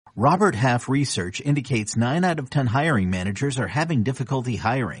Robert Half research indicates 9 out of 10 hiring managers are having difficulty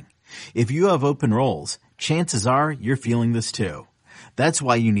hiring. If you have open roles, chances are you're feeling this too. That's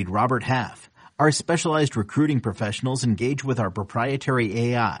why you need Robert Half. Our specialized recruiting professionals engage with our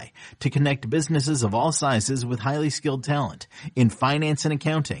proprietary AI to connect businesses of all sizes with highly skilled talent in finance and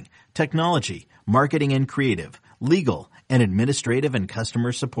accounting, technology, marketing and creative, legal, and administrative and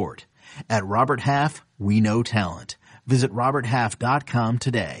customer support. At Robert Half, we know talent. Visit roberthalf.com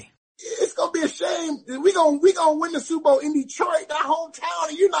today. It's gonna be a shame. We gonna win the Super Bowl in Detroit, our hometown,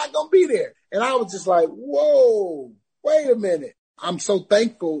 and you're not gonna be there. And I was just like, whoa, wait a minute. I'm so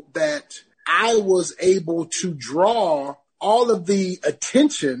thankful that I was able to draw all of the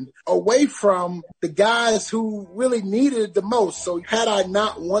attention away from the guys who really needed it the most. So had I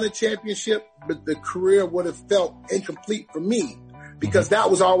not won a championship, the career would have felt incomplete for me, because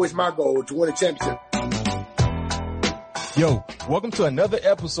that was always my goal, to win a championship. Yo, welcome to another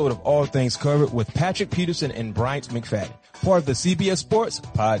episode of All Things Covered with Patrick Peterson and Bryant McFadden, part of the CBS Sports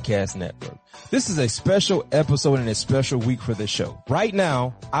Podcast Network. This is a special episode and a special week for the show. Right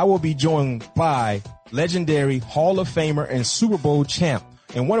now, I will be joined by legendary Hall of Famer and Super Bowl champ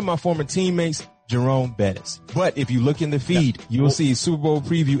and one of my former teammates, Jerome Bettis. But if you look in the feed, you will see a Super Bowl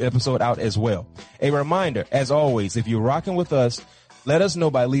preview episode out as well. A reminder, as always, if you're rocking with us, let us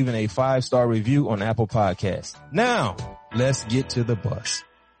know by leaving a 5-star review on Apple Podcasts. Now, let's get to the bus.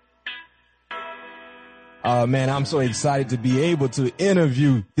 Man, I'm so excited to be able to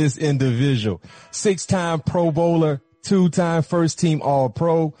interview this individual. 6-time Pro Bowler, 2-time first team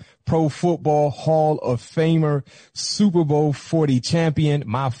All-Pro, Pro Football Hall of Famer, Super Bowl 40 champion,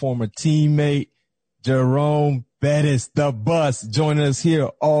 my former teammate, Jerome Bettis, the bus, joining us here.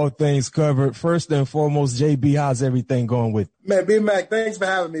 All Things Covered. First and foremost, JB, how's everything going with you? Man, B-Mac, thanks for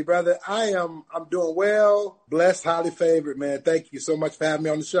having me, brother. I'm doing well, blessed, highly favored, man. Thank you so much for having me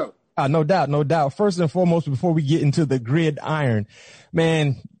on the show. No doubt, no doubt. First and foremost, before we get into the gridiron,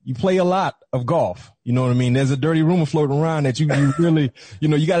 man, you play a lot of golf. You know what I mean? There's a dirty rumor floating around that you really,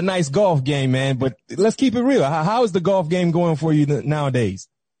 you got a nice golf game, man, but let's keep it real. How is the golf game going for you nowadays?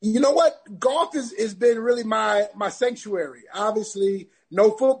 You know what? Golf has been really my sanctuary. Obviously,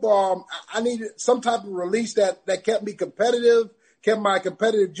 no football. I needed some type of release that kept me competitive, kept my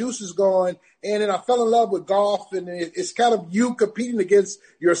competitive juices going. And then I fell in love with golf, and it's kind of you competing against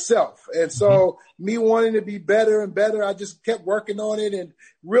yourself. And so me wanting to be better and better, I just kept working on it and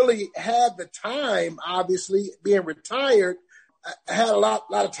really had the time, obviously, being retired. I had a lot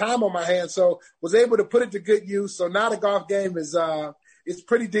of time on my hands, so was able to put it to good use. So now the golf game is it's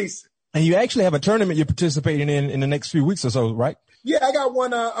pretty decent. And you actually have a tournament you're participating in the next few weeks or so, right? Yeah, I got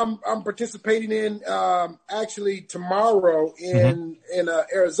one I'm participating in actually tomorrow in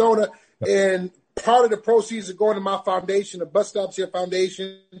Arizona. And part of the proceeds are going to my foundation, the Bus Stops Here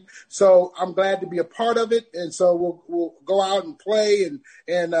Foundation. So I'm glad to be a part of it. And so we'll go out and play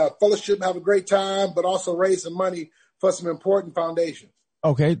and fellowship, have a great time, but also raise some money for some important foundations.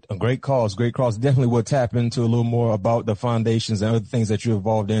 Okay. Great cause. Definitely we'll tap into a little more about the foundations and other things that you're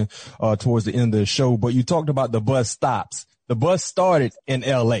involved in, towards the end of the show. But you talked about the bus stops. The bus started in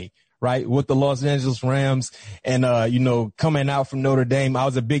LA, right? With the Los Angeles Rams and, coming out from Notre Dame. I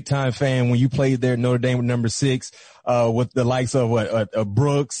was a big time fan when you played there at Notre Dame with number 6, with the likes of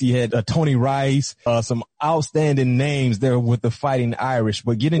Brooks. You had Tony Rice, some outstanding names there with the Fighting Irish,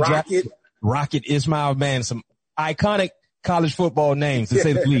 but getting Rocket Ismail, man, some iconic college football names, to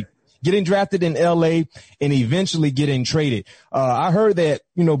say the least. Getting drafted in LA and eventually getting traded. I heard that,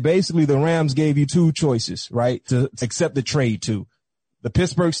 basically the Rams gave you 2 choices, right, to accept the trade to. The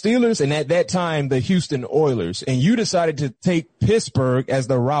Pittsburgh Steelers and at that time, the Houston Oilers. And you decided to take Pittsburgh as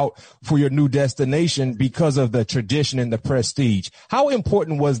the route for your new destination because of the tradition and the prestige. How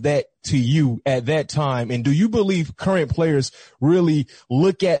important was that to you at that time? And do you believe current players really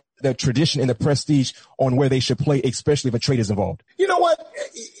look at the tradition and the prestige on where they should play, especially if a trade is involved? You know what?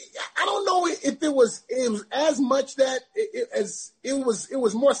 I don't know if it was as much that it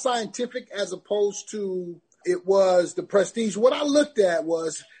was more scientific as opposed to it was the prestige. What I looked at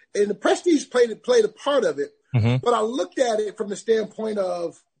was, and the prestige played a part of it, but I looked at it from the standpoint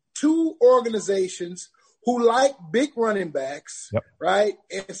of 2 organizations who like big running backs, right?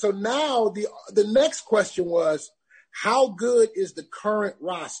 And so now the next question was, how good is the current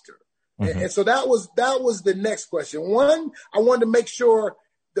roster? And so that was the next question. One, I wanted to make sure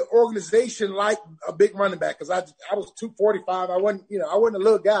the organization liked a big running back, because I was 245. I wasn't a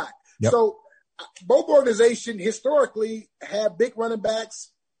little guy. So both organizations historically had big running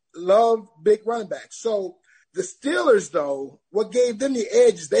backs, love big running backs. So The Steelers, though, what gave them the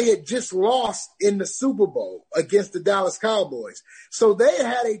edge is they had just lost in the Super Bowl against the Dallas Cowboys. So they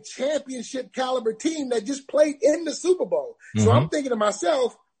had a championship caliber team that just played in the Super Bowl. Mm-hmm. So I'm thinking to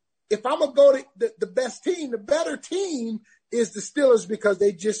myself, if I'm going to go to the best team, the better team is the Steelers because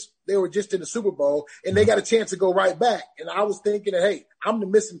they were just in the Super Bowl and they got a chance to go right back. And I was thinking that, hey, I'm the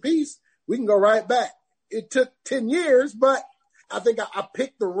missing piece. We can go right back. It took 10 years, but I think I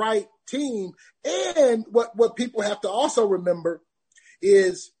picked the right team. And what people have to also remember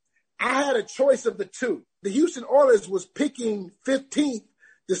is I had a choice of the two. The Houston Oilers was picking 15th.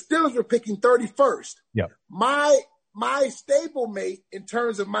 The Steelers were picking 31st. Yeah. My stablemate in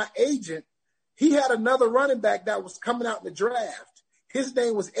terms of my agent, he had another running back that was coming out in the draft. His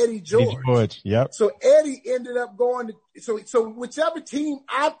name was Eddie George. Yep. So Eddie ended up going to, so whichever team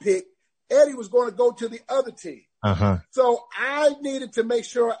I picked, Eddie was going to go to the other team. Uh-huh. So I needed to make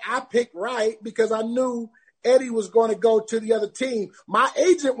sure I picked right because I knew Eddie was going to go to the other team. My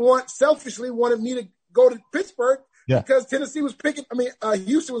agent selfishly wanted me to go to Pittsburgh because Houston was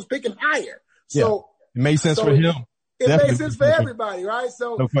picking higher. So it made sense for him. It made sense for everybody, right?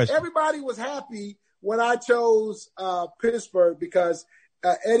 So everybody was happy when I chose Pittsburgh because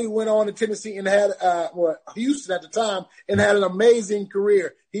Eddie went on to Tennessee and had Houston at the time and had an amazing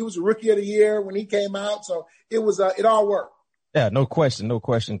career. He was Rookie of the Year when he came out, so it it all worked. Yeah, no question.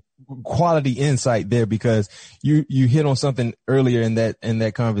 Quality insight there because you hit on something earlier in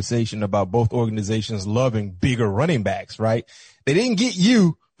that conversation about both organizations loving bigger running backs, right? They didn't get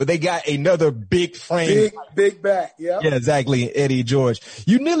you, but they got another big frame. Big back, yeah. Yeah, exactly, Eddie George.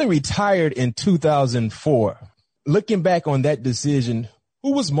 You nearly retired in 2004. Looking back on that decision,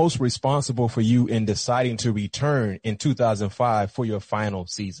 who was most responsible for you in deciding to return in 2005 for your final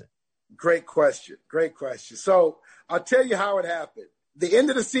season? Great question. So I'll tell you how it happened. The end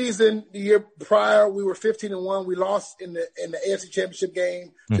of the season, the year prior, we were 15-1. We lost in the AFC Championship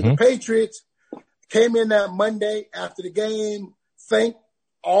game to the Patriots. Came in that Monday after the game. Thank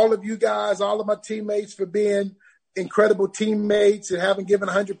all of you guys, all of my teammates for being incredible teammates and having given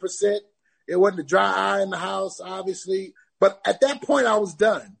 100%. It wasn't a dry eye in the house, obviously. But at that point, I was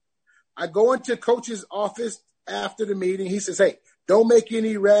done. I go into coach's office after the meeting. He says, hey, don't make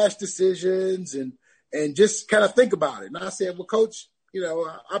any rash decisions and just kind of think about it. And I said, well, coach,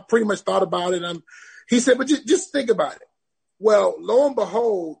 I pretty much thought about it. He said, but just think about it. Well, lo and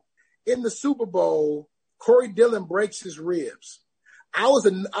behold, in the Super Bowl, Corey Dillon breaks his ribs. I was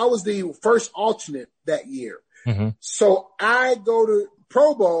the first alternate that year. Mm-hmm. So I go to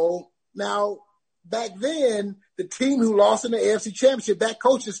Pro Bowl. Now, back then, the team who lost in the AFC Championship, that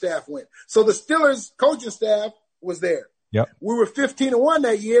coaching staff went. So the Steelers coaching staff was there. Yep. We were 15-1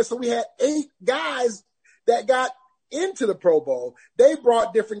 that year, so we had 8 guys that got into the Pro Bowl. They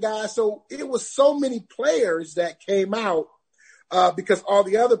brought different guys, so it was so many players that came out because all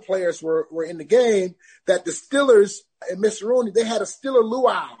the other players were in the game that the Steelers and Mr. Rooney, they had a Steeler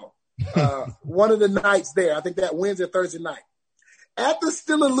luau one of the nights there. I think that Wednesday, Thursday night. At the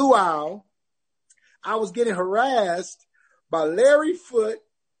Steeler luau, I was getting harassed by Larry Foote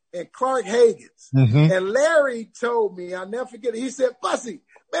and Clark Higgins. Mm-hmm. And Larry told me, I'll never forget it. He said, Bussy,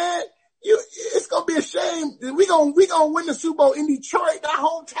 man, it's going to be a shame. We gonna win the Super Bowl in Detroit, our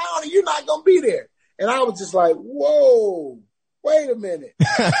hometown, and you're not going to be there. And I was just like, whoa, wait a minute.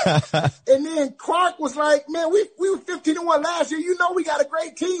 And then Clark was like, man, we were 15-1 last year. We got a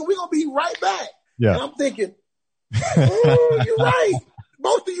great team. We're going to be right back. Yeah. And I'm thinking, oh, you're right.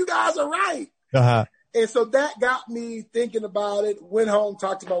 Both of you guys are right. Uh-huh. And so that got me thinking about it, went home,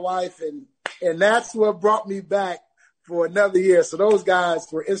 talked to my wife, and that's what brought me back for another year. So those guys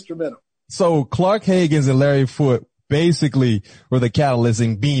were instrumental. So Clark Higgins and Larry Foote basically were the catalyst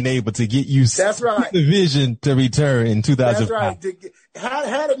in being able to get you the vision to return in 2005. That's right.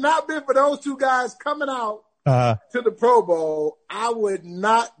 Had it not been for those two guys coming out to the Pro Bowl, I would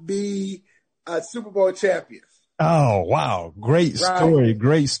not be a Super Bowl champion. Oh, wow. Great story.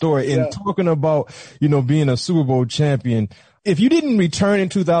 Great story. And talking about, being a Super Bowl champion, if you didn't return in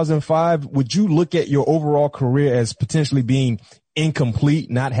 2005, would you look at your overall career as potentially being incomplete,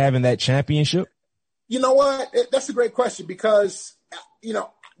 not having that championship? You know what? That's a great question because,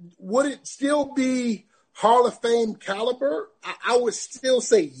 would it still be Hall of Fame caliber? I would still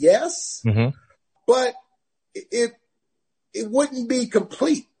say yes, but it wouldn't be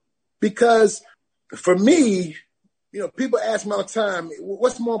complete because for me, people ask me all the time,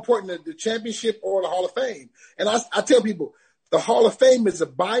 what's more important, the championship or the Hall of Fame? And I tell people, the Hall of Fame is a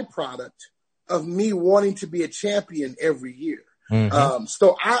byproduct of me wanting to be a champion every year. Mm-hmm.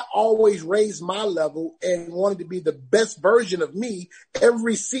 So I always raised my level and wanted to be the best version of me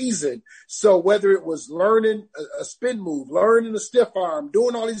every season. So whether it was learning a spin move, learning a stiff arm,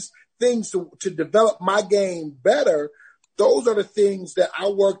 doing all these things to develop my game better, those are the things that I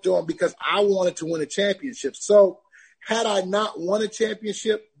worked on because I wanted to win a championship. So had I not won a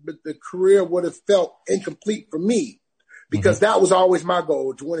championship, the career would have felt incomplete for me. Because that was always my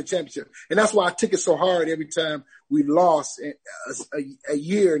goal, to win a championship. And that's why I took it so hard every time we lost a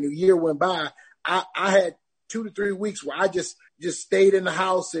year and a year went by. I had 2 to 3 weeks where I just stayed in the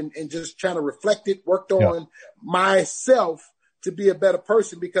house and just trying to reflect it, worked on myself to be a better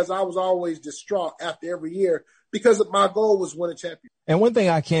person because I was always distraught after every year because my goal was win a championship. And one thing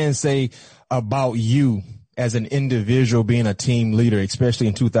I can say about you as an individual being a team leader, especially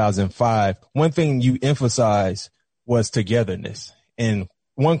in 2005, one thing you emphasize was togetherness. And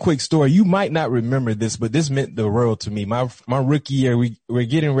one quick story, you might not remember this, but this meant the world to me. My rookie year, we're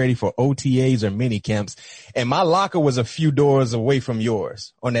getting ready for OTAs or mini camps, and my locker was a few doors away from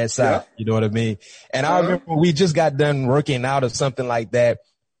yours on that side. Yeah. You know what I mean? And I remember we just got done working out or something like that,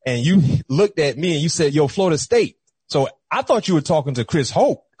 and you looked at me and you said, "Yo, Florida State." So I thought you were talking to Chris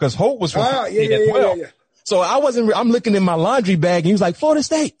Hope because Hope was from Florida State as well. Yeah. So I'm looking in my laundry bag and he was like, "Florida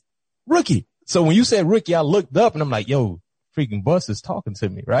State, rookie." So when you said rookie, I looked up and I'm like, yo, freaking Bus is talking to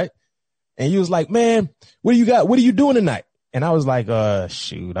me, right? And you was like, man, what do you got? What are you doing tonight? And I was like,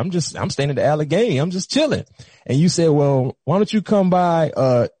 shoot, I'm staying at the Allegheny. I'm just chilling. And you said, well, why don't you come by,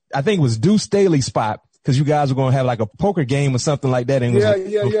 I think it was Deuce Staley's spot because you guys were going to have like a poker game or something like that. And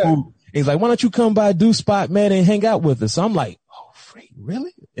food. He's like, why don't you come by Deuce spot, man, and hang out with us? So I'm like, oh, freak,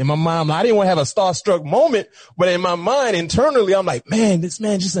 really? In my mind, I didn't want to have a starstruck moment, but in my mind, internally, I'm like, man, this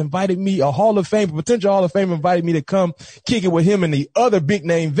man just invited me, a potential Hall of Fame invited me to come kick it with him and the other big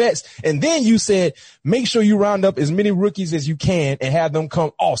name vets. And then you said, make sure you round up as many rookies as you can and have them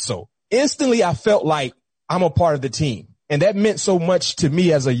come also. Instantly, I felt like I'm a part of the team. And that meant so much to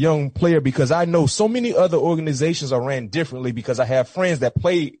me as a young player because I know so many other organizations are ran differently because I have friends that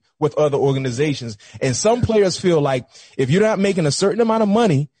play with other organizations. And some players feel like if you're not making a certain amount of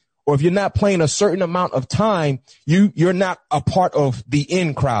money or if you're not playing a certain amount of time, you're not a part of the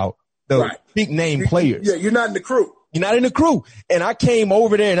in crowd, the big name players. Yeah, you're not in the crew. You're not in the crew. And I came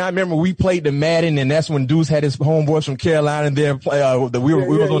over there and I remember we played the Madden and that's when Deuce had his homeboys from Carolina there. We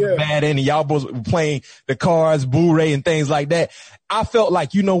were on the Madden and y'all boys were playing the cards, Blu-ray and things like that. I felt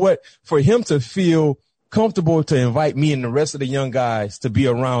like, you know what, for him to feel comfortable to invite me and the rest of the young guys to be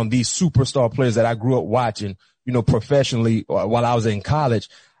around these superstar players that I grew up watching, you know, professionally while I was in college,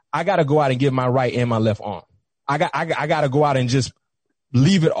 I got to go out and give my right and my left arm. I got to go out and just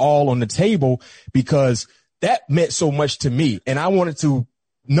leave it all on the table because that meant so much to me. And I wanted to,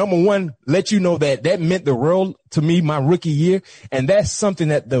 number one, let you know that meant the world to me my rookie year. And that's something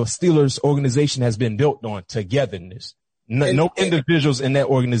that the Steelers organization has been built on, togetherness. No individuals in that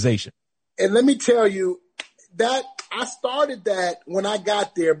organization. And let me tell you that I started that when I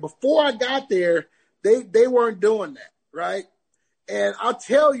got there. Before I got there, they weren't doing that, right? And I'll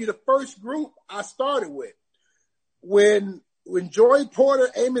tell you the first group I started with, when Joey Porter,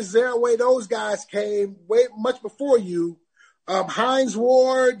 Amos Zaraway, those guys came way much before you, Hines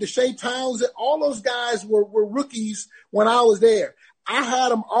Ward, Deshae Townsend, all those guys were rookies when I was there. I had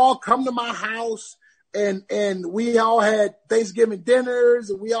them all come to my house. And we all had Thanksgiving dinners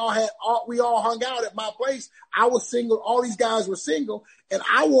and we all hung out at my place. I was single. All these guys were single and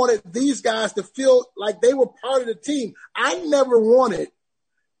I wanted these guys to feel like they were part of the team. I never wanted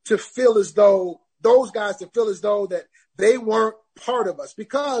to feel as though that they weren't part of us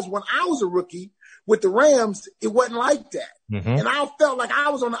because when I was a rookie with the Rams, it wasn't like that. Mm-hmm. And I felt like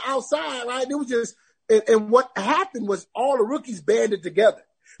I was on the outside, right? It was just, and what happened was all the rookies banded together.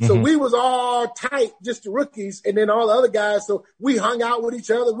 So we was all tight, just the rookies, and then all the other guys. So we hung out with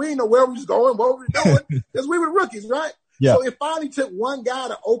each other. We didn't know where we was going, what we were doing, because we were rookies, right? Yeah. So it finally took one guy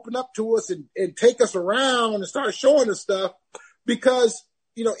to open up to us and take us around and start showing us stuff because,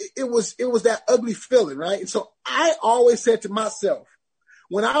 you know, it was that ugly feeling, right? And so I always said to myself,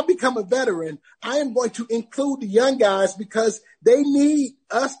 when I become a veteran, I am going to include the young guys because they need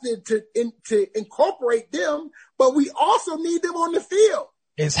us to incorporate them, but we also need them on the field.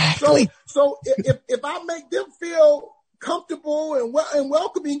 Exactly. So if I make them feel comfortable and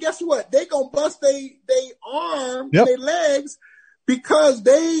welcoming, guess what? They gonna bust they arms, their legs, because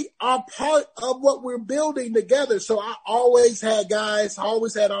they are part of what we're building together. So I always had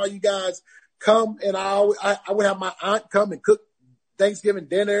all you guys come, and I would have my aunt come and cook Thanksgiving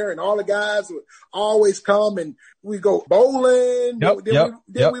dinner, and all the guys would always come, and we go bowling.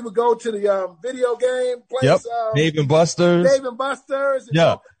 Then we would go to the video game place. Dave and Buster's. And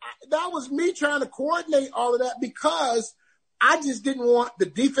so that was me trying to coordinate all of that because I just didn't want the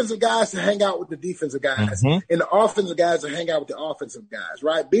defensive guys to hang out with the defensive guys and the offensive guys to hang out with the offensive guys,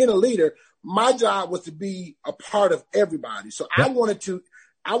 right? Being a leader, my job was to be a part of everybody. So I wanted to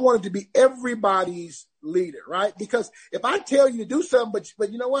be everybody's leader, right? Because if I tell you to do something,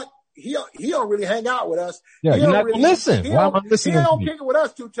 but you know what? He don't really hang out with us. Yeah, you're not gonna listen. Why am I listening? He don't kick it with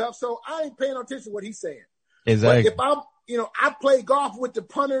us too tough, so I ain't paying attention to what he's saying. Exactly. But if I play golf with the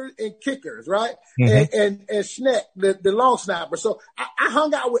punters and kickers, right? And Schneck, the long snapper. So I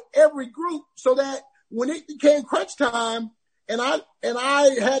hung out with every group so that when it became crunch time and I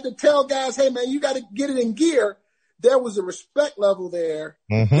had to tell guys, hey man, you got to get it in gear. There was a respect level there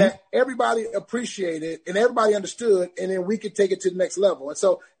that everybody appreciated and everybody understood, and then we could take it to the next level. And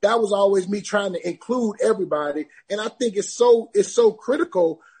so that was always me trying to include everybody. And I think it's so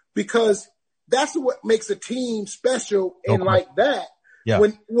critical because that's what makes a team special and like that. Yeah.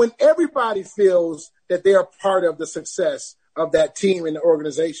 When everybody feels that they're part of the success of that team and the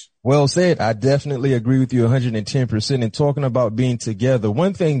organization. Well said. I definitely agree with you 110%. And talking about being together,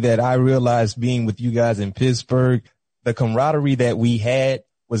 one thing that I realized being with you guys in Pittsburgh, the camaraderie that we had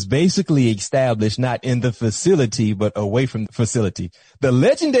was basically established not in the facility, but away from the facility. The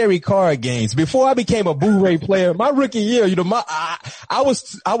legendary card games, before I became a Boo Ray player, my rookie year, I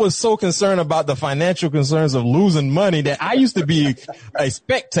was so concerned about the financial concerns of losing money that I used to be a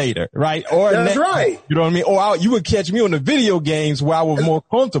spectator, right? That's right. You know what I mean? Or you would catch me on the video games where I was more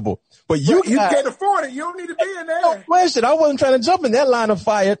comfortable. But you can't afford it. You don't need to be in there. No question. I wasn't trying to jump in that line of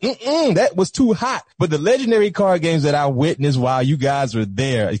fire. That was too hot. But the legendary card games that I witnessed while you guys were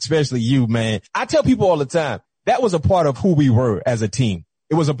there, especially you, man, I tell people all the time, that was a part of who we were as a team.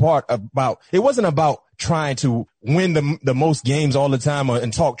 It was it wasn't about trying to win the most games all the time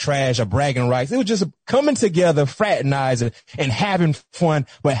and talk trash or bragging rights. It was just coming together, fraternizing and having fun,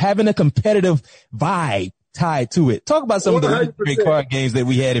 but having a competitive vibe tied to it. Talk about some 100%. Of the legendary card games that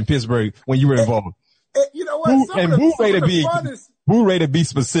we had in Pittsburgh when you were involved. You know what? Boo Ray to be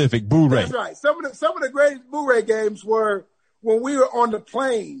specific. Boo Ray. That's right. Some of the greatest Boo Ray games were when we were on the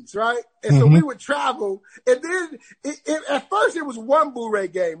planes, right? And so we would travel. And then at first it was one Boo Ray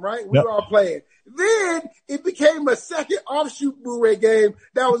game, right? We were all playing. Then it became a second offshoot Boo Ray game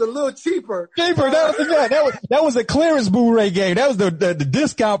that was a little cheaper. That was a clearance Boo Ray game. That was the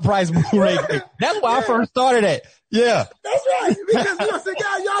discount price Boo Ray game. That's why I first started it. Yeah. That's right. Because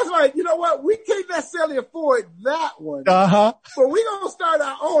y'all's like, you know what? We can't necessarily afford that one. But we're going to start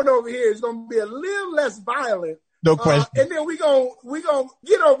our own over here. It's going to be a little less violent. No question. And then we gonna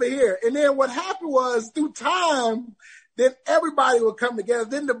get over here. And then what happened was through time, then everybody would come together.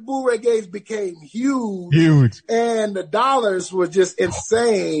 Then the Boo Ray games became huge. And the dollars were just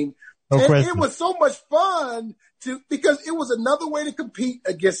insane. No question. It was so much fun because it was another way to compete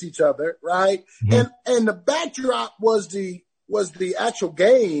against each other, right? And the backdrop was the actual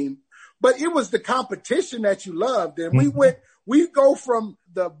game, but it was the competition that you loved. And we go from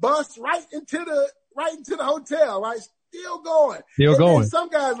the bus right into the hotel, right? Still going. And some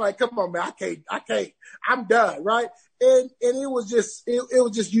guys like, come on, man, I can't, I'm done, right? And it was just,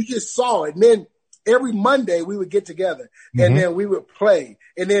 you just saw it. And then every Monday we would get together and then we would play.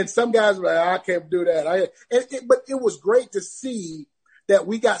 And then some guys were like, I can't do that. But it was great to see that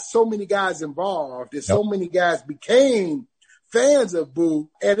we got so many guys involved and so many guys became fans of Boo.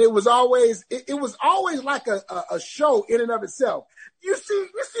 And it was always like a show in and of itself. You see him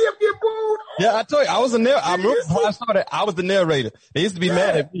get booed. Yeah, I told you, I was I remember before I started, I was the narrator. They used to be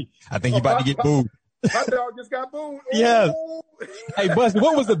mad at me. I think you about to get booed. My dog just got booed. Yes. Hey, Buster,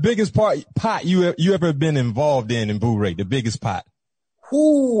 what was the biggest pot you ever been involved in Boo Ray? The biggest pot?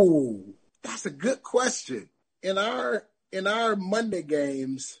 Ooh, that's a good question. In our Monday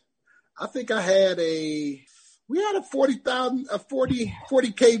games, I think we had a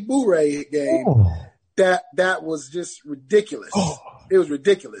 40K Boo Ray game. Oh. That was just ridiculous. Oh. It was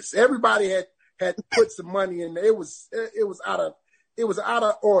ridiculous. Everybody had put some money in there. It was out of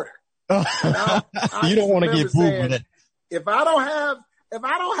order. You don't want to get booed with it. If I don't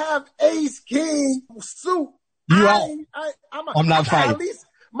have ace king suit, I'm not fighting.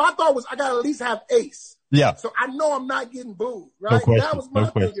 My thought was I got to at least have ace. Yeah. So I know I'm not getting booed, right? That was my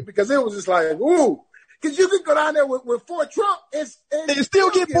thinking because it was just like, ooh. Because you could go down there with Fort Trump and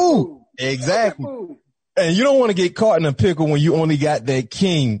still get booed. Exactly. And you don't want to get caught in a pickle when you only got that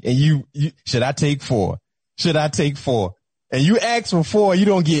king and you should I take 4? Should I take 4? and you ask for 4, you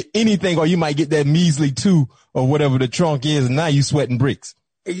don't get anything, or you might get that measly 2 or whatever the trunk is, and now you sweating bricks.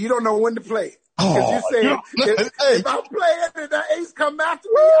 And you don't know when to play. Oh, you say, if I'm playing and the ace come after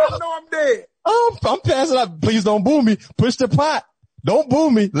me, I know I'm dead. Oh, I'm passing up. Please don't boo me. Push the pot. Don't boo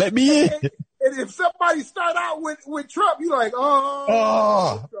me. Let me in. And if somebody start out with Trump, you like,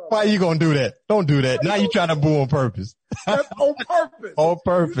 oh, why you gonna do that? Don't do that. Now you trying to boo on purpose. That's on purpose. On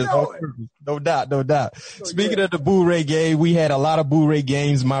purpose. You know on purpose. No doubt. Speaking of the Boo Ray game, we had a lot of Boo Ray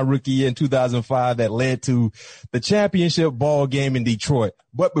games my rookie year in 2005 that led to the championship ball game in Detroit.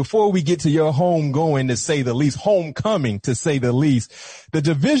 But before we get to your homecoming, to say the least, the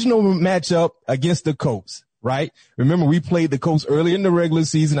divisional matchup against the Colts. Right? Remember, we played the Colts early in the regular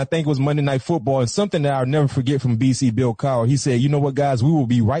season. I think it was Monday Night Football, and something that I'll never forget from BC Bill Cowher. He said, you know what, guys, we will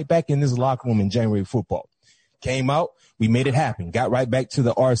be right back in this locker room in January football. Came out. We made it happen. Got right back to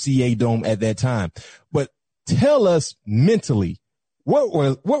the RCA Dome at that time. But tell us mentally, what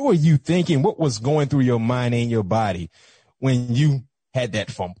were you thinking? What was going through your mind and your body when you had that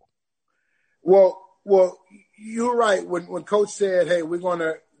fumble? Well, you're right. When Coach said, hey, we're going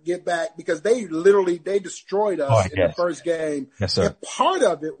to get back, because they destroyed us in the first game. Yes, sir. And part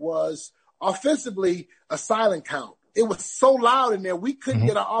of it was offensively a silent count. It was so loud in there, we couldn't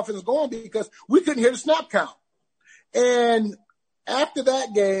get our offense going because we couldn't hear the snap count. And after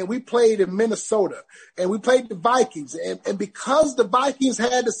that game, we played in Minnesota and we played the Vikings. And because the Vikings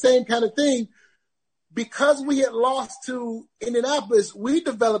had the same kind of thing, because we had lost to Indianapolis, we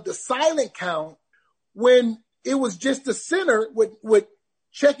developed a silent count when it was just the center would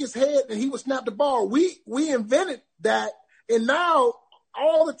check his head and he would snap the ball. We invented that, and now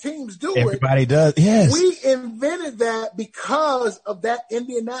all the teams do it. Everybody does, yes. We invented that because of that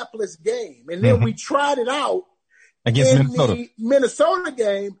Indianapolis game. And then we tried it out against the Minnesota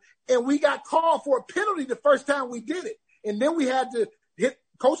game, and we got called for a penalty the first time we did it. And then we had to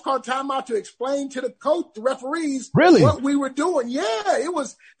coach called timeout to explain to the referees what we were doing. Yeah,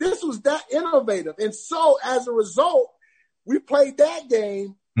 this was that innovative. And so as a result, we played that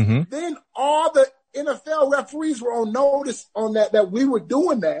game. Then all the NFL referees were on notice on that we were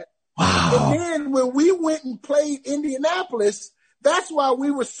doing that. Wow. And then when we went and played Indianapolis, that's why we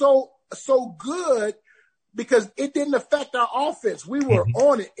were so good, because it didn't affect our offense. We were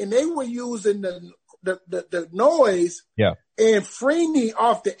on it, and they were using the noise. Yeah. And Freeney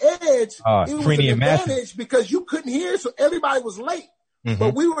off the edge, it was Freeney an advantage because you couldn't hear, so everybody was late.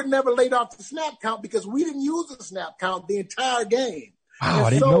 But we were never late off the snap count because we didn't use the snap count the entire game. Wow, I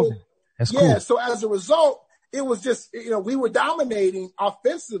didn't know that. That's cool. Yeah, so as a result, it was just, we were dominating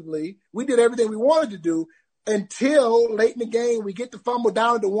offensively. We did everything we wanted to do until late in the game. We get the fumble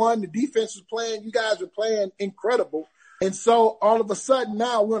down to 1. The defense was playing. You guys were playing incredible. And so all of a sudden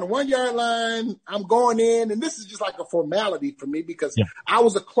now we're on the 1 yard line. I'm going in, and this is just like a formality for me because I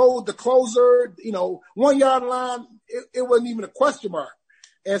was the closer, 1 yard line. It wasn't even a question mark.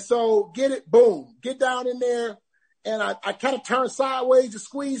 And so get down in there. And I kind of turn sideways to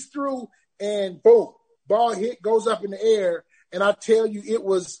squeeze through, and boom, ball goes up in the air. And I tell you, it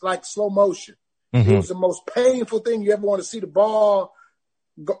was like slow motion. It was the most painful thing you ever want to see, the ball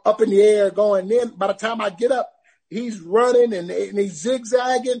go up in the air going. Then by the time I get up, he's running and he's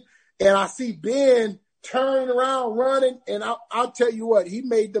zigzagging, and I see Ben turning around running. And I'll tell you what, he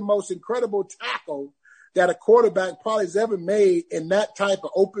made the most incredible tackle that a quarterback probably has ever made in that type of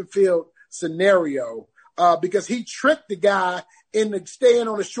open field scenario, because he tricked the guy into staying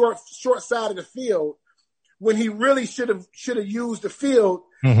on the short side of the field when he really should have used the field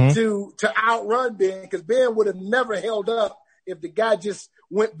to outrun Ben, because Ben would have never held up if the guy just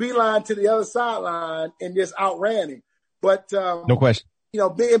went beeline to the other sideline and just outran him. But no question,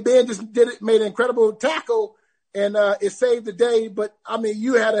 Ben just made an incredible tackle, and it saved the day. But I mean,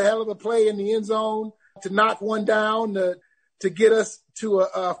 you had a hell of a play in the end zone to knock one down to get us to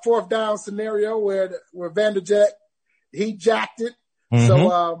a fourth down scenario where Vanderjagt, he jacked it.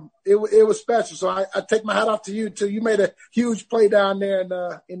 So it was special. So I take my hat off to you too. You made a huge play down there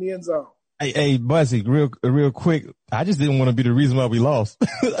in the end zone. Hey, Buzzy, real quick. I just didn't want to be the reason why we lost.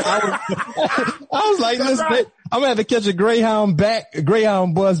 I was like, listen, I'm gonna have to catch a Greyhound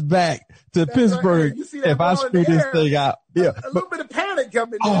bus back to Pittsburgh if I screw this thing out. Yeah, a little bit of panic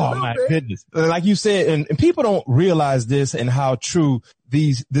coming. Oh my goodness! Like you said, and people don't realize this and how true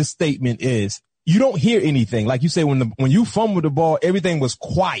this statement is. You don't hear anything. Like you said, when you fumbled the ball, everything was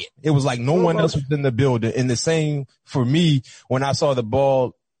quiet. It was like no one else was in the building. And the same for me when I saw the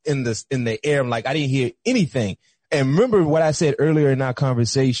ball in the air. I'm like, I didn't hear anything. And remember what I said earlier in our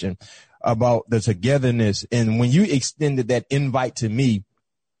conversation about the togetherness. And when you extended that invite to me,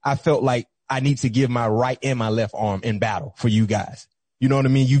 I felt like I need to give my right and my left arm in battle for you guys. You know what I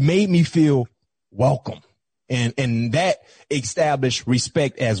mean? You made me feel welcome, and that established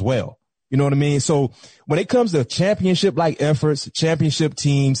respect as well. You know what I mean? So when it comes to championship-like efforts, championship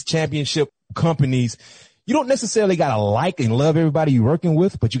teams, championship companies, you don't necessarily got to like and love everybody you're working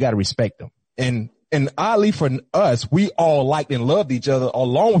with, but you got to respect them. And oddly for us, we all liked and loved each other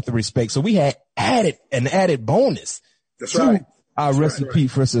along with the respect. So we had an added bonus. That's right. Our recipe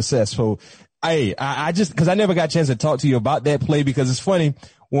for success. So I just, cause I never got a chance to talk to you about that play, because it's funny.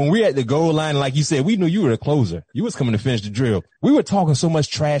 When we're at the goal line, like you said, we knew you were the closer. You was coming to finish the drill. We were talking so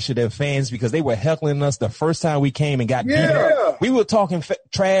much trash to their fans because they were heckling us the first time we came and got beat up. We were talking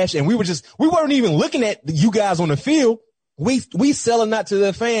trash, and we weren't even looking at you guys on the field. We selling out to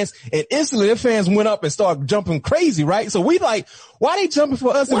their fans, and instantly their fans went up and started jumping crazy, right? So we like, why they jumping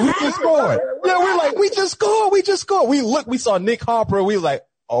for us and we just scored? Yeah, we're like, we just scored. We saw Nick Harper. We were like,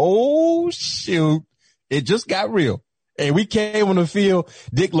 oh shoot, it just got real. And we came on the field.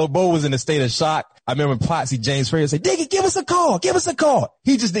 Dick LeBeau was in a state of shock. I remember Potsy James Frazier said, Dickie, give us a call.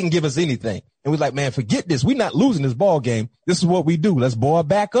 He just didn't give us anything. And we're like, man, forget this. We're not losing this ball game. This is what we do. Let's ball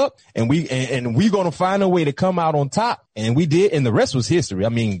back up, and we're going to find a way to come out on top. And we did. And the rest was history. I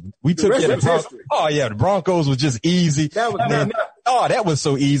mean, we took care of the Broncos was just easy. That was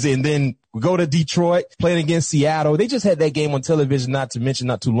so easy. And then we go to Detroit, playing against Seattle. They just had that game on television, not to mention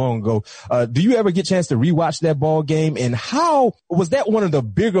not too long ago. Do you ever get a chance to rewatch that ball game? And how was that one of the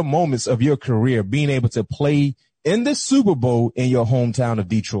bigger moments of your career, being able to play in the Super Bowl in your hometown of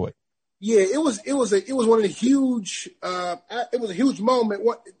Detroit? Yeah, it was one of the huge, it was a huge moment.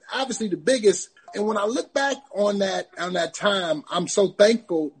 Obviously the biggest. And when I look back on that time, I'm so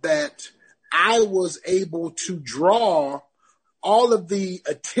thankful that I was able to draw all of the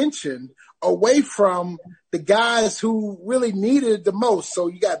attention away from the guys who really needed it the most. So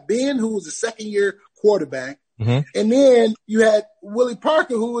you got Ben, who was a second-year quarterback, and then you had Willie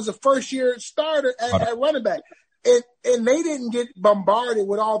Parker, who was a first-year starter at running back. And they didn't get bombarded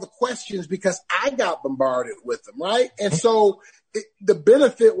with all the questions because I got bombarded with them, right? And so the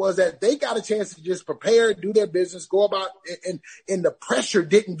benefit was that they got a chance to just prepare, do their business, go about, and the pressure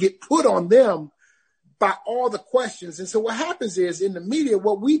didn't get put on them by all the questions. And so what happens is, in the media,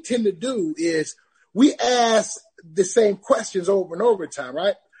 what we tend to do is we ask the same questions over and over time,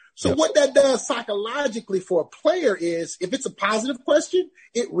 right? So what that does psychologically for a player is, if it's a positive question,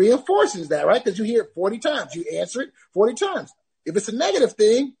 it reinforces that, right? Because you hear it 40 times. You answer it 40 times. If it's a negative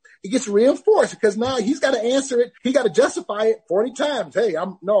thing, it gets reinforced because now he's got to answer it. He got to justify it 40 times. Hey,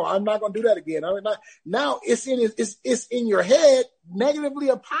 I'm not going to do that again. Now it's in your head,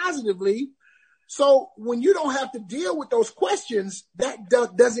 negatively or positively. So when you don't have to deal with those questions, that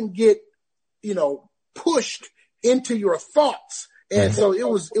doesn't get, pushed into your thoughts. And so it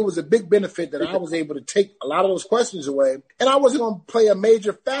was a big benefit that I was able to take a lot of those questions away, and I wasn't going to play a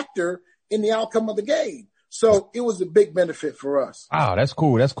major factor in the outcome of the game. So it was a big benefit for us. Wow, that's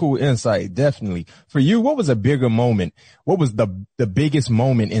cool. That's cool insight. Definitely. For you, what was a bigger moment? What was the biggest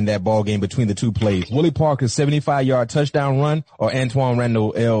moment in that ball game between the two plays? Willie Parker's 75-yard touchdown run, or Antoine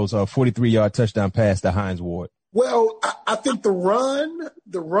Randall L's 43-yard touchdown pass to Hines Ward? Well, I think the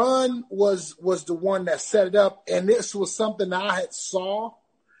run was the one that set it up. And this was something I had saw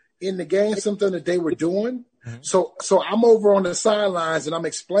in the game, something that they were doing. So I'm over on the sidelines and I'm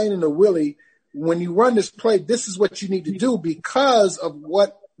explaining to Willie, when you run this play, this is what you need to do because of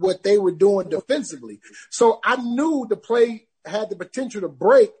what they were doing defensively. So I knew the play had the potential to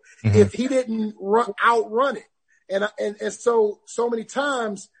break if he didn't outrun it. And so many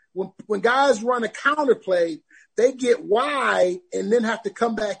times when guys run a counter play, they get wide and then have to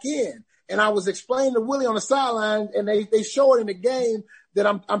come back in. And I was explaining to Willie on the sideline, and they show it in the game that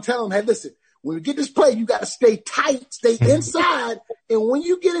I'm telling them, hey, listen, when we get this play, you got to stay tight, stay inside. And when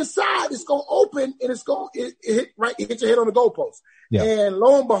you get inside, it's going to open and it hit your head on the goalpost. Yeah. And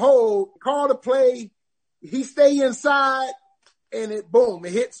lo and behold, call the play. He stay inside and it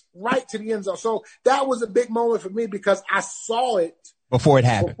hits right to the end zone. So that was a big moment for me because I saw it before it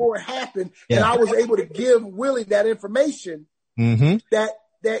happened. Yeah. And I was able to give Willie that information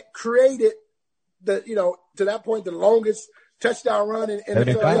that created to that point, the longest touchdown run in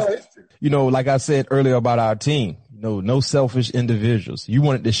NFL history. Like I said earlier about our team, no selfish individuals. You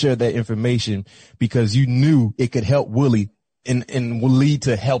wanted to share that information because you knew it could help Willie and will lead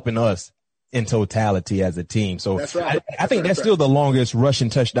to helping us in totality as a team. So that's right. I think that's still the longest rushing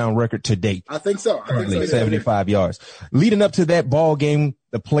touchdown record to date. I think so. 75 yards. Leading up to that ball game,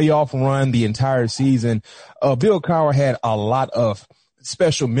 the playoff run, the entire season, Bill Cowher had a lot of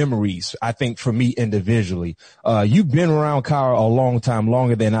special memories, I think, for me individually. You've been around Cowher a long time,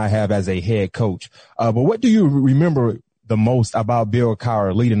 longer than I have as a head coach. But what do you remember the most about Bill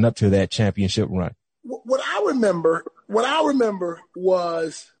Cowher leading up to that championship run? What I remember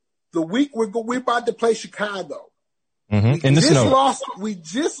was the week we're about to play Chicago. Mm-hmm. In the snow. We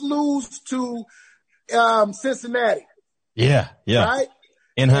just lose to Cincinnati. Yeah. Right?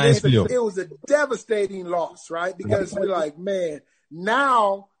 In Heinz Field. It was a devastating loss, right? Because we're like, man,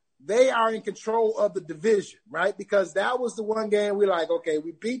 now they are in control of the division, right? Because that was the one game we're like, okay,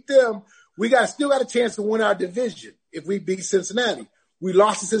 we beat them. We still got a chance to win our division if we beat Cincinnati. We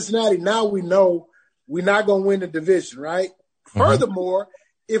lost to Cincinnati. Now we know we're not going to win the division, right? Mm-hmm. Furthermore,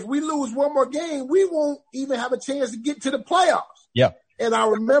 if we lose one more game, we won't even have a chance to get to the playoffs. Yeah. And I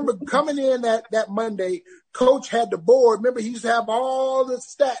remember coming in that Monday, Coach had the board. Remember, he used to have all the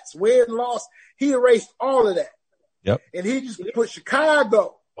stats, win and loss. He erased all of that. Yep. And he just put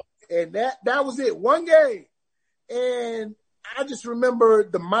Chicago. And that was it. One game. And I just remember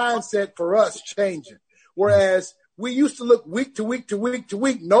the mindset for us changing. Whereas we used to look week to week to week to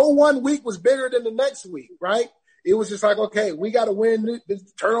week. No one week was bigger than the next week, right? It was just like, okay, we got to win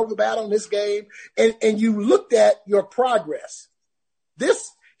this turnover battle in this game. And you looked at your progress.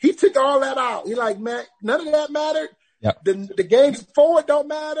 He took all that out. He like, man, none of that mattered. Yep. The games forward don't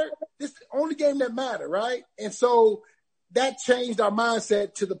matter. This is the only game that mattered, right? And so that changed our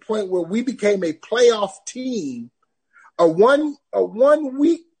mindset to the point where we became a playoff team, a one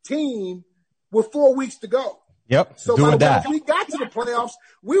week team with 4 weeks to go. Yep. So by the time we got to the playoffs,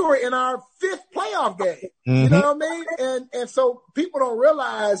 we were in our 5th playoff game. Mm-hmm. You know what I mean? And so people don't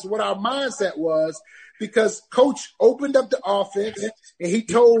realize what our mindset was, because Coach opened up the offense and he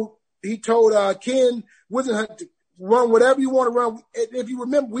told Ken Whisenhunt to run whatever you want to run. If you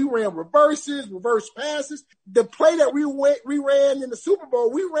remember, we ran reverse passes. The play that we ran in the Super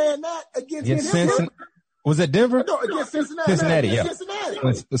Bowl, we ran that against Denver. Was it Denver? No, against Cincinnati.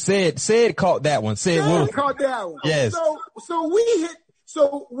 Cincinnati. Said caught that one. Said caught that one. Yes.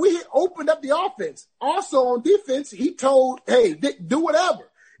 So we opened up the offense. Also on defense, he told, hey, do whatever.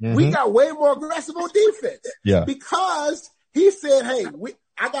 Mm-hmm. We got way more aggressive on defense. Yeah. Because he said, hey,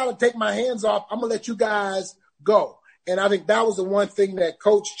 I got to take my hands off. I'm going to let you guys go. And I think that was the one thing that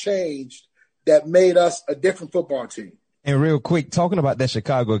Coach changed that made us a different football team. And real quick, talking about that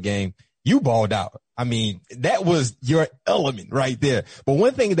Chicago game, you balled out. I mean, that was your element right there. But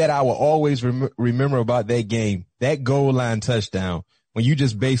one thing that I will always remember about that game, that goal line touchdown, when you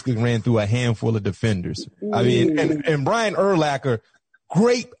just basically ran through a handful of defenders. Ooh. I mean, and Brian Urlacher,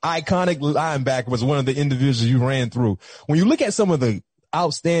 great iconic linebacker, was one of the individuals you ran through. When you look at some of the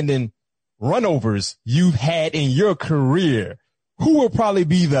outstanding runovers you've had in your career, who will probably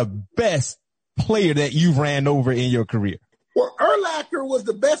be the best player that you've ran over in your career? Well, Urlacher was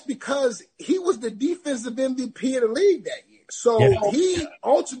the best because he was the defensive MVP of the league that year. So he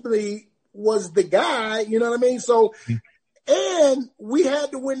ultimately was the guy, you know what I mean? So, and we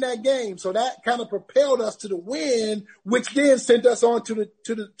had to win that game. So that kind of propelled us to the win, which then sent us on to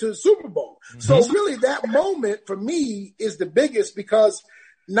the Super Bowl. Mm-hmm. So really that moment for me is the biggest, because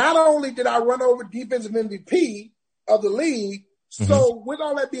not only did I run over defensive MVP of the league, so with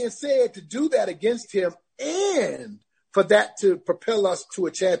all that being said, to do that against him and for that to propel us to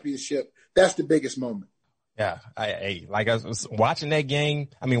a championship, that's the biggest moment. Yeah. I was watching that game.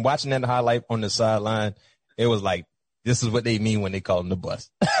 I mean, watching that highlight on the sideline, it was like, this is what they mean when they call him the bus.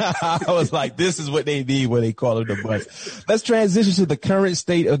 I was like, this is what they mean when they call him the bus. Let's transition to the current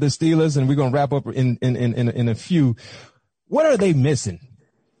state of the Steelers, and we're going to wrap up in a few. What are they missing,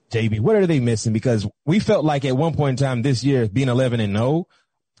 JB? What are they missing? Because we felt like at one point in time this year, being 11-0,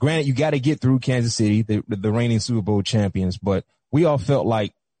 granted, you got to get through Kansas City, the reigning Super Bowl champions, but we all felt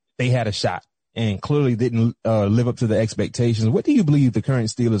like they had a shot and clearly didn't live up to the expectations. What do you believe the current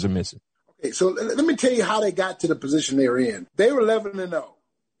Steelers are missing? Okay, so let me tell you how they got to the position they're in. They were 11-0, all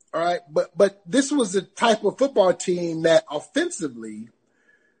right? But this was the type of football team that offensively,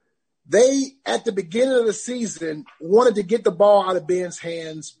 they, at the beginning of the season, wanted to get the ball out of Ben's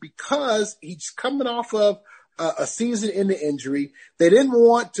hands because he's coming off of a season-ending injury. They didn't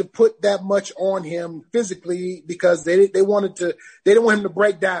want to put that much on him physically because they didn't want him to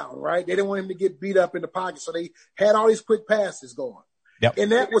break down, right? They didn't want him to get beat up in the pocket. So they had all these quick passes going. Yep.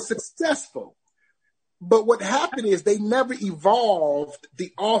 And that was successful. But what happened is they never evolved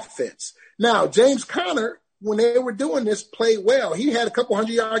the offense. Now, James Conner, when they were doing this, played well. He had a couple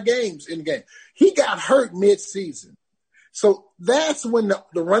 100-yard games in the game. He got hurt mid-season. So that's when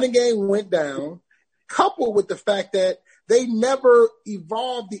the running game went down, coupled with the fact that they never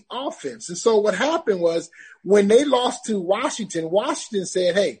evolved the offense. And so what happened was when they lost to Washington, Washington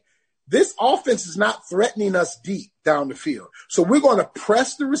said, hey, this offense is not threatening us deep down the field. So we're going to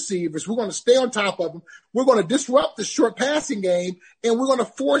press the receivers. We're going to stay on top of them. We're going to disrupt the short passing game, and we're going to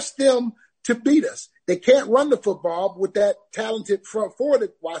force them to beat us. They can't run the football with that talented front four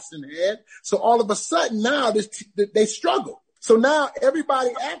that Washington had. So all of a sudden now they struggle. So now everybody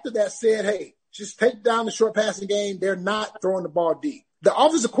after that said, hey, just take down the short passing game. They're not throwing the ball deep. The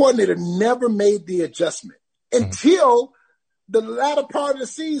offensive coordinator never made the adjustment until the latter part of the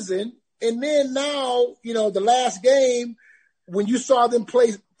season. And then now, the last game, when you saw them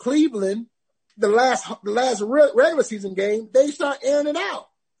play Cleveland, the last regular season game, they start airing it out.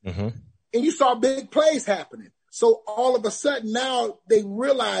 Mm-hmm. And you saw big plays happening. So all of a sudden now they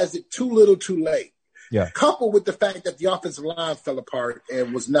realize it too little too late. Yeah. Coupled with the fact that the offensive line fell apart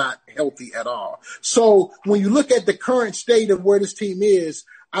and was not healthy at all. So when you look at the current state of where this team is,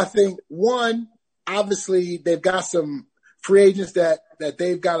 I think, one, obviously they've got some free agents that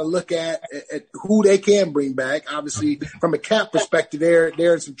they've got to look at who they can bring back. Obviously, from a cap perspective,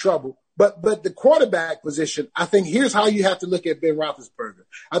 they're in some trouble. But the quarterback position, I think here's how you have to look at Ben Roethlisberger.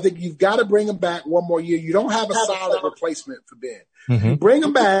 I think you've got to bring him back one more year. You don't have a solid replacement for Ben. Mm-hmm. You bring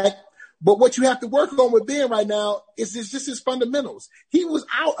him back. But what you have to work on with Ben right now is just his fundamentals. He was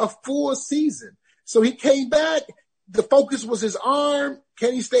out a full season. So he came back. The focus was his arm.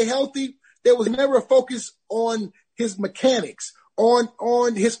 Can he stay healthy? There was never a focus on his mechanics,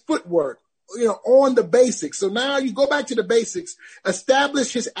 on his footwork, on the basics. So now you go back to the basics,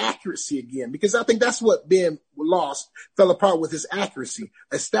 establish his accuracy again, because I think that's what Ben fell apart with, his accuracy.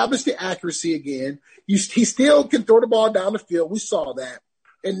 Establish the accuracy again. He still can throw the ball down the field. We saw that.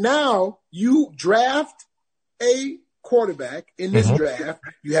 And now you draft a quarterback in this draft.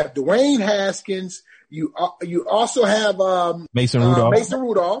 You have Dwayne Haskins. You also have Mason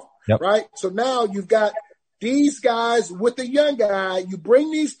Rudolph, yep. Right? So now you've got these guys with a young guy. You bring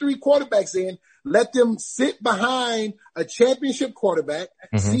these three quarterbacks in, let them sit behind a championship quarterback,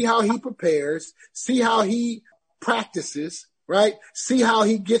 see how he prepares, see how he practices, right? See how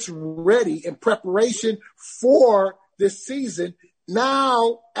he gets ready in preparation for this season.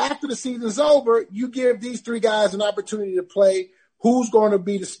 Now, after the season's over, you give these three guys an opportunity to play who's going to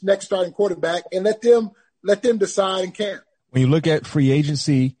be the next starting quarterback, and let them decide in camp. When you look at free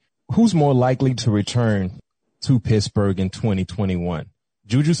agency, who's more likely to return to Pittsburgh in 2021?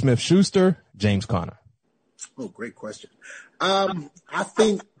 Juju Smith-Schuster, James Conner? Oh, great question. I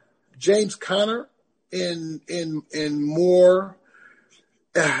think James Conner in more,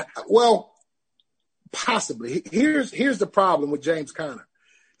 possibly. Here's the problem with James Conner.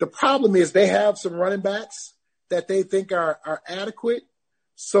 The problem is they have some running backs that they think are adequate,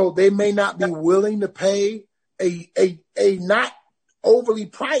 so they may not be willing to pay a not overly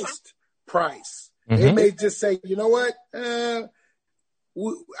priced price. Mm-hmm. They may just say, you know what, I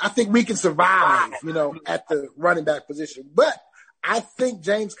think we can survive, at the running back position. But I think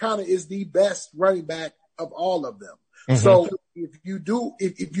James Conner is the best running back of all of them. Mm-hmm. So if you're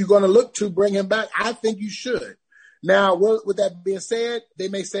going to look to bring him back, I think you should. Now, with that being said, they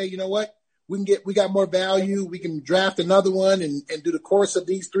may say, you know what, we got more value. We can draft another one and do the course of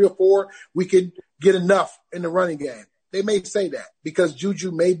these 3 or 4. We can get enough in the running game. They may say that because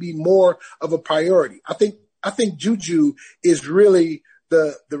Juju may be more of a priority. I think Juju is really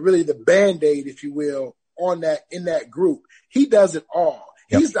the Band-Aid, if you will, in that group. He does it all.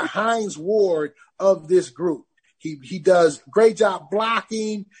 Yep. He's the Hines Ward of this group. He does great job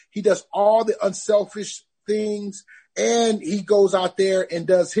blocking. He does all the unselfish things, and he goes out there and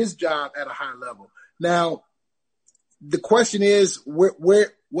does his job at a high level. Now, the question is,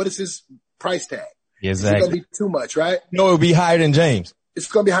 what is his price tag? Exactly. It's going to be too much, right? No, it'll be higher than James. It's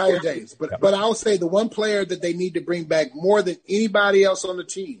going to be higher than James. But I'll say the one player that they need to bring back more than anybody else on the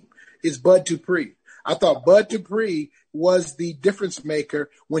team is Bud Dupree. I thought Bud Dupree was the difference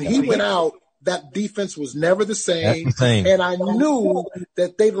maker. When he went out, that defense was never the same. And I knew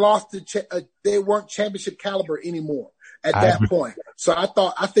that they lost they weren't championship caliber anymore at that point. So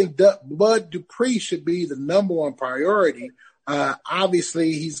I think Bud Dupree should be the number one priority.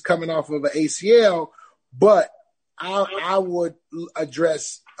 Obviously he's coming off of an ACL, but I would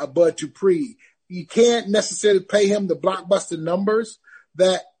address Bud Dupree. You can't necessarily pay him the blockbuster numbers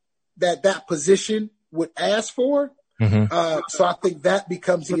that position would ask for. Mm-hmm. So I think that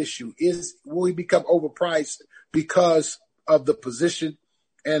becomes the issue: will he become overpriced because of the position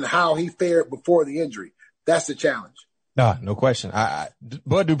and how he fared before the injury? That's the challenge. No question.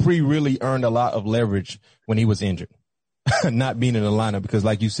 Bud Dupree really earned a lot of leverage when he was injured. not being in the lineup because,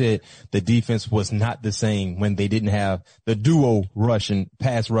 like you said, the defense was not the same when they didn't have the duo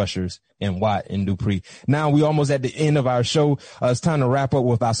pass rushers in Watt and Dupree. Now we almost at the end of our show. It's time to wrap up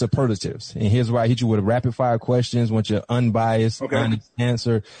with our superlatives. And here's where I hit you with rapid fire questions. Want your unbiased, honest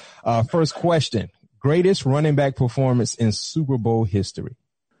answer. First question: greatest running back performance in Super Bowl history.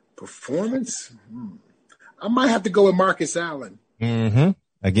 Performance? I might have to go with Marcus Allen.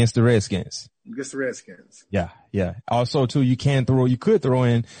 Against the Redskins. Against the Redskins. Yeah. Also, too, you could throw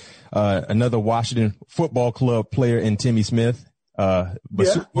in another Washington Football Club player in Timmy Smith. But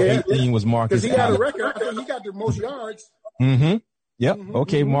Super Bowl 18 was Marcus Allen. Because he had a record. I think he got the most yards. Yep.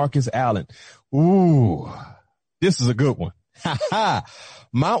 Okay, Marcus Allen. Ooh, this is a good one.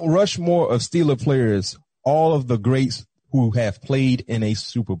 Mount Rushmore of Steeler players, all of the greats who have played in a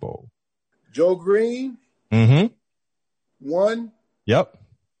Super Bowl. Joe Green. 1. Yep.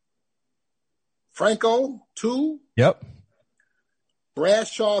 Franco, 2. Yep.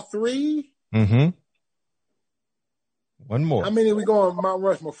 Bradshaw, 3. One more. How many are we going Mount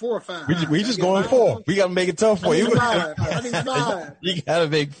Rushmore? 4 or 5? We just going 4. We got to make it tough for you. I need 5. You got to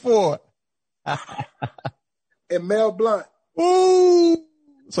make 4. And Mel Blount. Ooh.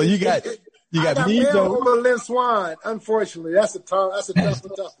 So you got me Mel over Lynn Swan. Unfortunately, that's a tough one.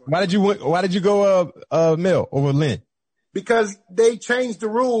 Why did you go Mel over Lynn? Because they changed the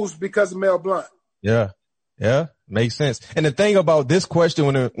rules because of Mel Blount. Yeah. Makes sense. And the thing about this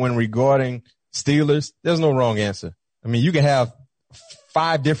question when regarding Steelers, there's no wrong answer. I mean, you can have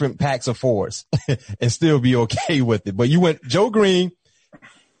 5 different packs of 4s and still be okay with it. But you went Joe Green,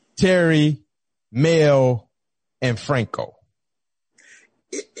 Terry, Mel, and Franco.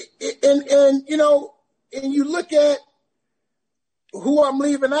 And you look at who I'm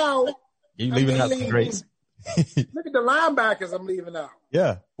leaving out. You leaving out the greats. Look at the linebackers I'm leaving out.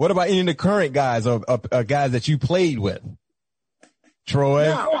 Yeah. What about any of the current guys or guys that you played with? Troy.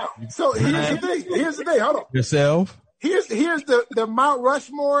 Now, so here's the thing. Hold on. Yourself. Here's the Mount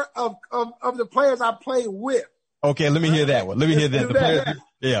Rushmore of the players I played with. Okay, let me hear that one. Let me hear that.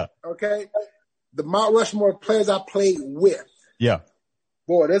 Yeah. Okay. The Mount Rushmore players I played with. Yeah.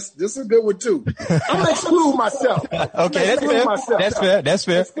 Boy, this is a good one too. I'm gonna exclude myself. Okay, that's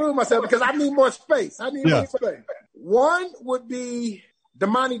fair. Exclude myself because I need more space. More space. One would be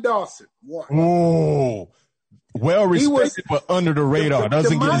Damani Dawson. One. Ooh. Well respected, but under the radar.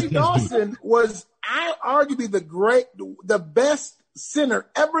 Damani Dawson was arguably the best center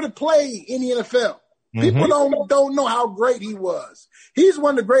ever to play in the NFL. People don't know how great he was. He's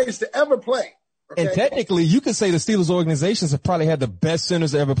one of the greatest to ever play. Okay? And technically, you could say the Steelers organizations have probably had the best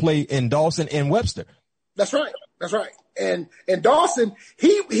centers to ever play in Dawson and Webster. That's right. And Dawson,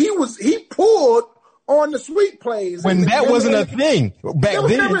 he pulled on the sweep plays. When that wasn't a thing back then. That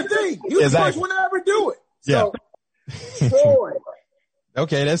was never a thing. He was the first one to ever do it. So, Troy.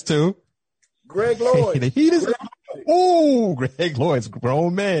 Okay, that's 2. Greg Lloyd. Greg Lloyd's a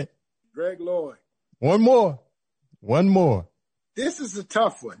grown man. Greg Lloyd. One more. This is a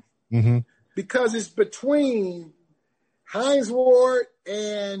tough one. Because it's between Hines Ward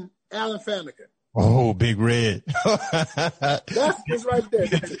and Alan Faneca. Oh, Big Red. That's right there.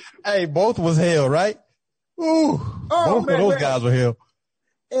 Hey, both was hell, right? Ooh. Both of those guys were hell.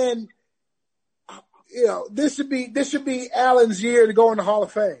 And this should be Allen's year to go in the Hall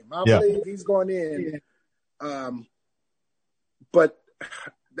of Fame. I believe he's going in. But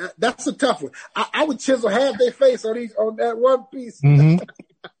that's a tough one. I would chisel half their face on that one piece.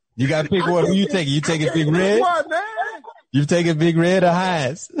 You got to pick one. Who you taking? You taking Big Red? One, man. You taking Big Red or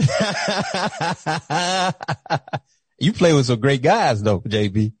Hines? You play with some great guys, though,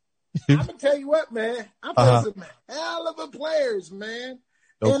 JB. I'm gonna tell you what, man. I play some hell of a players, man.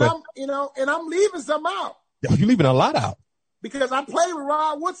 And I'm leaving some out. You leaving a lot out because I played with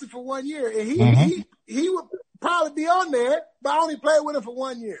Rod Woodson for 1 year, and he would probably be on there, but I only played with him for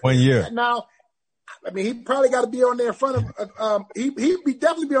 1 year. 1 year. Now, I mean, he probably got to be on there in front of. He'd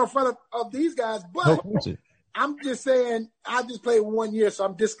definitely be in front of these guys, but I'm just saying I just played 1 year, so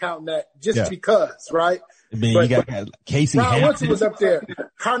I'm discounting that just because, right? I mean, you got Casey Rod Hampton. Woodson was up there.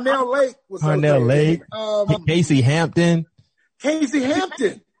 Carnell Lake was up there. Casey Hampton. Casey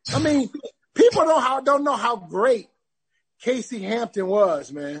Hampton. I mean, people don't know how great Casey Hampton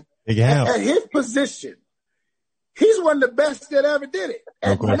was, man. At his position, he's one of the best that ever did it.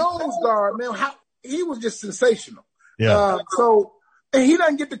 At nose guard, man, he was just sensational. Yeah. And he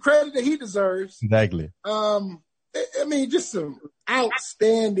doesn't get the credit that he deserves. Exactly. I mean, just some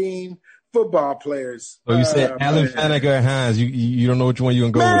outstanding football players. So you said Alan Faneca and Hines. You don't know which one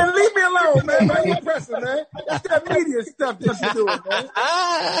you're going to go with. Man, leave me alone. on, man. Man, you pressing, man. That's that media stuff that you're doing, man.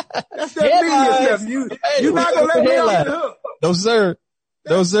 That's that media stuff. You're not gonna let me off the hook. No, sir.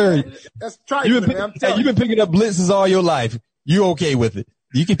 No, sir. That's trifling, man. I'm telling you've been picking up blitzes all your life. You okay with it?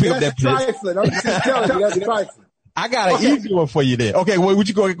 You can pick up that blitz. Trifling. I'm just telling you, that's trifling. I got an easy one for you there. Okay, well, would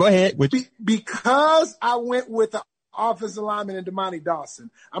you go ahead? Because I went with the offensive lineman and Damani Dawson,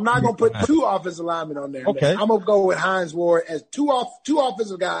 I'm not going to put two offensive linemen on there. Okay. I'm going to go with Hines Ward as two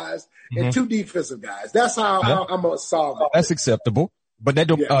offensive guys and two defensive guys. That's how I'm going to solve it. That's acceptable. But that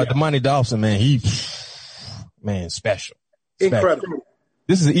Damani Dawson, man, special. Incredible.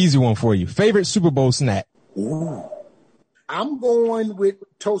 This is an easy one for you. Favorite Super Bowl snack? Ooh. I'm going with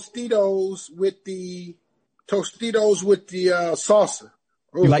Tostitos with the salsa.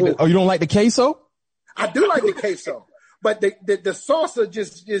 You like you don't like the queso? I do like the queso, but the salsa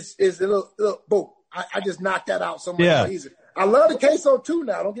just is a little boom. I just knocked that out so much easier. I love the queso too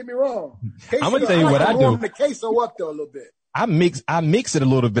now. Don't get me wrong. Queso, I'm gonna tell you what I do. Warm the queso up there a little bit. I mix it a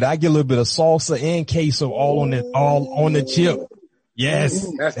little bit. I get a little bit of salsa and queso all on the chip. Yes,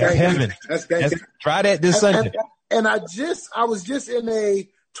 that's heaven. That's try that this Sunday. And I was just in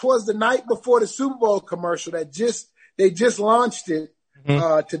twas the night before the Super Bowl commercial they just launched it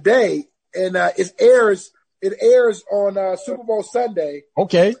today, and it airs on Super Bowl Sunday.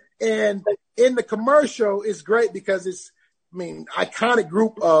 Okay. And in the commercial, it's great because it's, iconic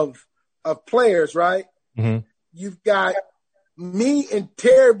group of players, right? Mm-hmm. You've got me and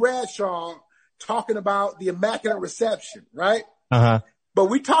Terry Bradshaw talking about the Immaculate Reception, right? Uh-huh. But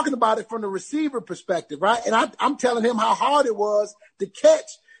we're talking about it from the receiver perspective, right? And I'm telling him how hard it was to catch.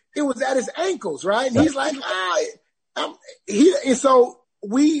 It was at his ankles, right? And he's like, and so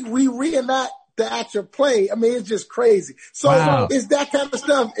we reenact the actual play. It's just crazy. So it's that kind of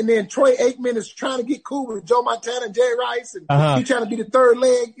stuff. And then Troy Aikman is trying to get cool with Joe Montana and Jerry Rice, and he's trying to be the third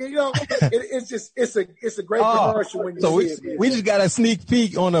leg. It's a great commercial when you see it. We just got a sneak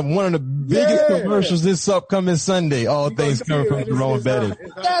peek on one of the biggest commercials this upcoming Sunday. All things coming from Jerome Bettis.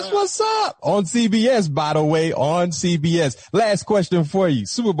 That's what's up on CBS, by the way, on CBS. Last question for you: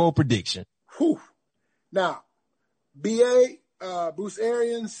 Super Bowl prediction. Whew. Now, Bruce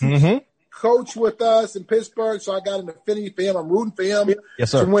Arians. Mm-hmm. Coach with us in Pittsburgh, so I got an affinity for him. I'm rooting for him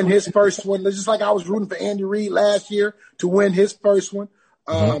to win his first one, just like I was rooting for Andy Reid last year to win his first one.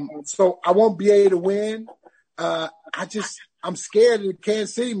 So I won't be able to win. I'm scared of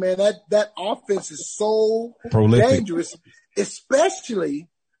Kansas City, man. That offense is so prolific, dangerous, especially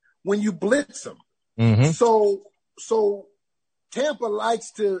when you blitz them. Mm-hmm. So Tampa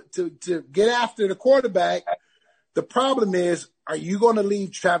likes to get after the quarterback. The problem is, are you going to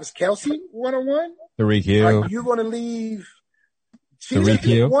leave Travis Kelce one-on-one? Tyreek Hill. Are you going to leave Tyreek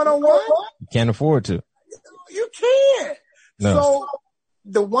Hill one-on-one? You can't afford to. You can't. No. So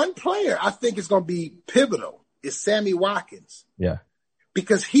the one player I think is going to be pivotal is Sammy Watkins. Yeah.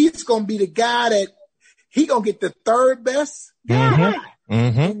 Because he's going to be the guy that he going to get the third best guy.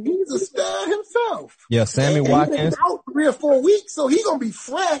 Mm-hmm. And he's a stud himself. Yeah, Sammy Watkins. He's been out 3 or 4 weeks, so he's going to be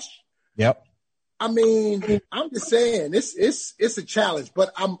fresh. Yep. I'm just saying it's a challenge,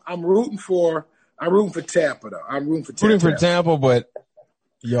 but I'm rooting for Tampa though. I'm rooting for Tampa, but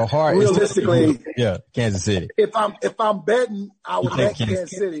your heart realistically, Kansas City. If I'm betting, I would bet Kansas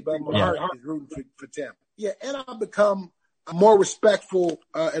City, but my heart is rooting for Tampa. Yeah, and I've become more respectful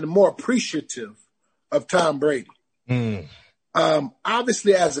and more appreciative of Tom Brady.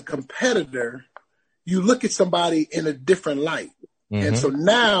 Obviously, as a competitor, you look at somebody in a different light, and so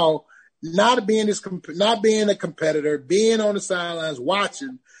now. Not being a competitor, being on the sidelines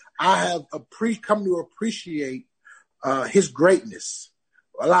watching, I have come to appreciate his greatness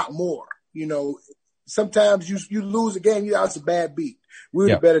a lot more. Sometimes you lose a game, it's a bad beat. We're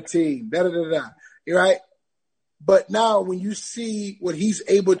the better team. Right? But now when you see what he's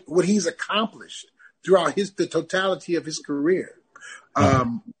accomplished throughout the totality of his career,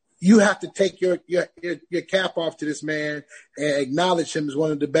 you have to take your cap off to this man and acknowledge him as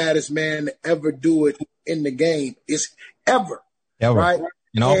one of the baddest men to ever do it in the game. It's ever. Right?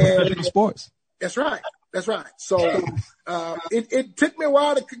 In all professional sports. That's right. So it took me a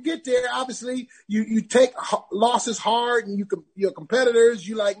while to get there. Obviously, you take losses hard, and your competitors,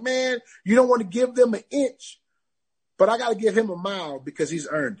 you like, man, you don't want to give them an inch, but I got to give him a mile because he's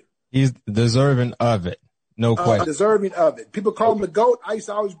earned it. He's deserving of it. No question. Deserving of it. People call him the GOAT. I used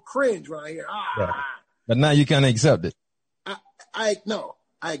to always cringe when I hear, But now you kind of accept it. I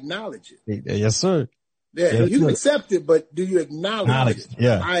acknowledge it. Yes, sir. Yeah, you can accept it, but do you acknowledge it?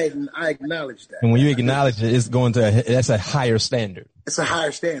 Yeah. I acknowledge that. And when you acknowledge it, that's a higher standard. It's a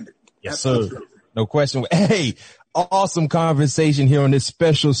higher standard. Yes, sir. No question. Hey, awesome conversation here on this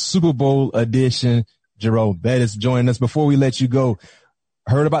special Super Bowl edition. Jerome Bettis joining us. Before we let you go,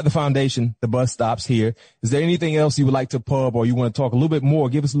 heard about the foundation, the bus stops here. Is there anything else you would like to pub or you want to talk a little bit more?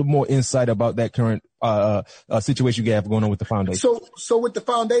 Give us a little more insight about that current situation you have going on with the foundation. So with the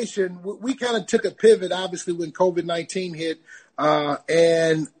foundation, we kind of took a pivot, obviously, when COVID-19 hit,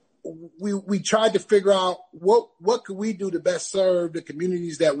 and we tried to figure out what could we do to best serve the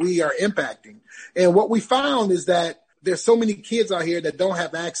communities that we are impacting. And what we found is that there's so many kids out here that don't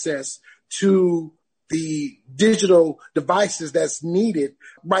have access to the digital devices that's needed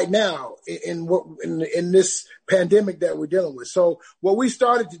right now in this pandemic that we're dealing with. So what we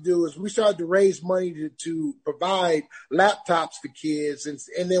started to do is we started to raise money to provide laptops for kids.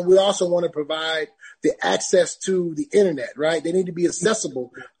 And then we also want to provide the access to the internet, right? They need to be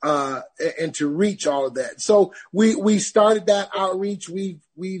accessible, and to reach all of that. So we started that outreach. We've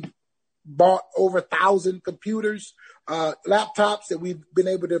bought over 1,000 computers, laptops that we've been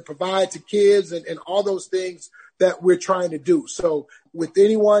able to provide to kids and all those things that we're trying to do. So with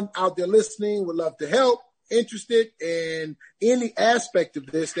anyone out there listening, would love to help, interested in any aspect of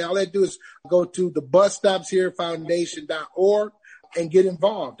this, then all they do is go to the busstopsherefoundation.org and get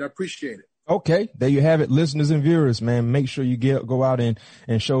involved. I appreciate it. Okay, there you have it, listeners and viewers, man. Make sure you go out and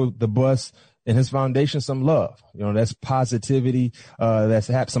show the bus and his foundation some love. You know, that's positivity.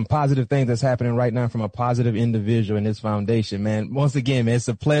 That's some positive things that's happening right now from a positive individual in his foundation, man. Once again, man, it's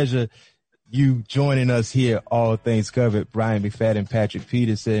a pleasure you joining us here. All Things Covered. Brian McFadden, Patrick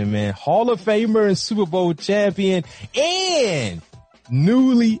Peterson, man, Hall of Famer and Super Bowl champion and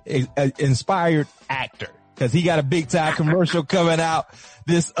newly inspired actor, because he got a big time commercial coming out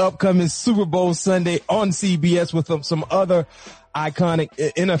this upcoming Super Bowl Sunday on CBS with some other iconic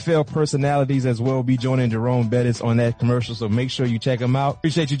NFL personalities as well. Be joining Jerome Bettis on that commercial, so make sure you check him out.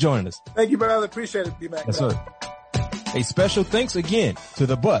 Appreciate you joining us. Thank you, brother. Appreciate it, B-Mac. Yes, sir. A special thanks again to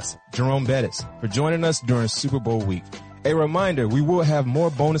the bus, Jerome Bettis, for joining us during Super Bowl week. A reminder, we will have more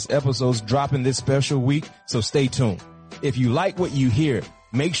bonus episodes dropping this special week, so stay tuned. If you like what you hear,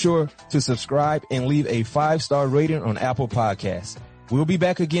 make sure to subscribe and leave a 5-star rating on Apple Podcasts. We'll be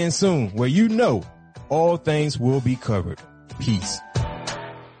back again soon, where you know all things will be covered. Peace.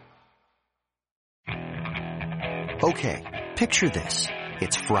 Okay, picture this.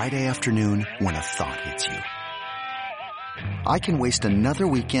 It's Friday afternoon when a thought hits you. I can waste another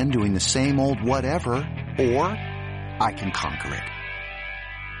weekend doing the same old whatever, or I can conquer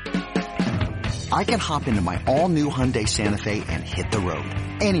it. I can hop into my all-new Hyundai Santa Fe and hit the road.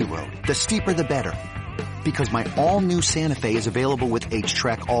 Any road. The steeper the better. Because my all-new Santa Fe is available with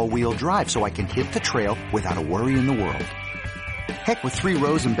H-Track all-wheel drive, so I can hit the trail without a worry in the world. Heck, with 3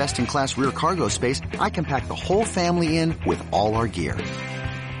 rows and best-in-class rear cargo space, I can pack the whole family in with all our gear.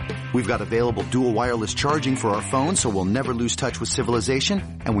 We've got available dual wireless charging for our phones, so we'll never lose touch with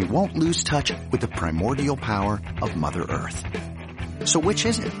civilization, and we won't lose touch with the primordial power of Mother Earth. So which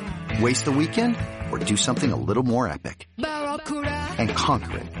is it? Waste the weekend or do something a little more epic? And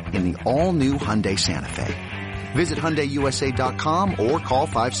conquer it in the all-new Hyundai Santa Fe. Visit HyundaiUSA.com or call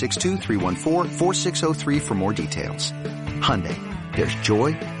 562-314-4603 for more details. Hyundai, there's joy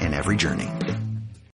in every journey.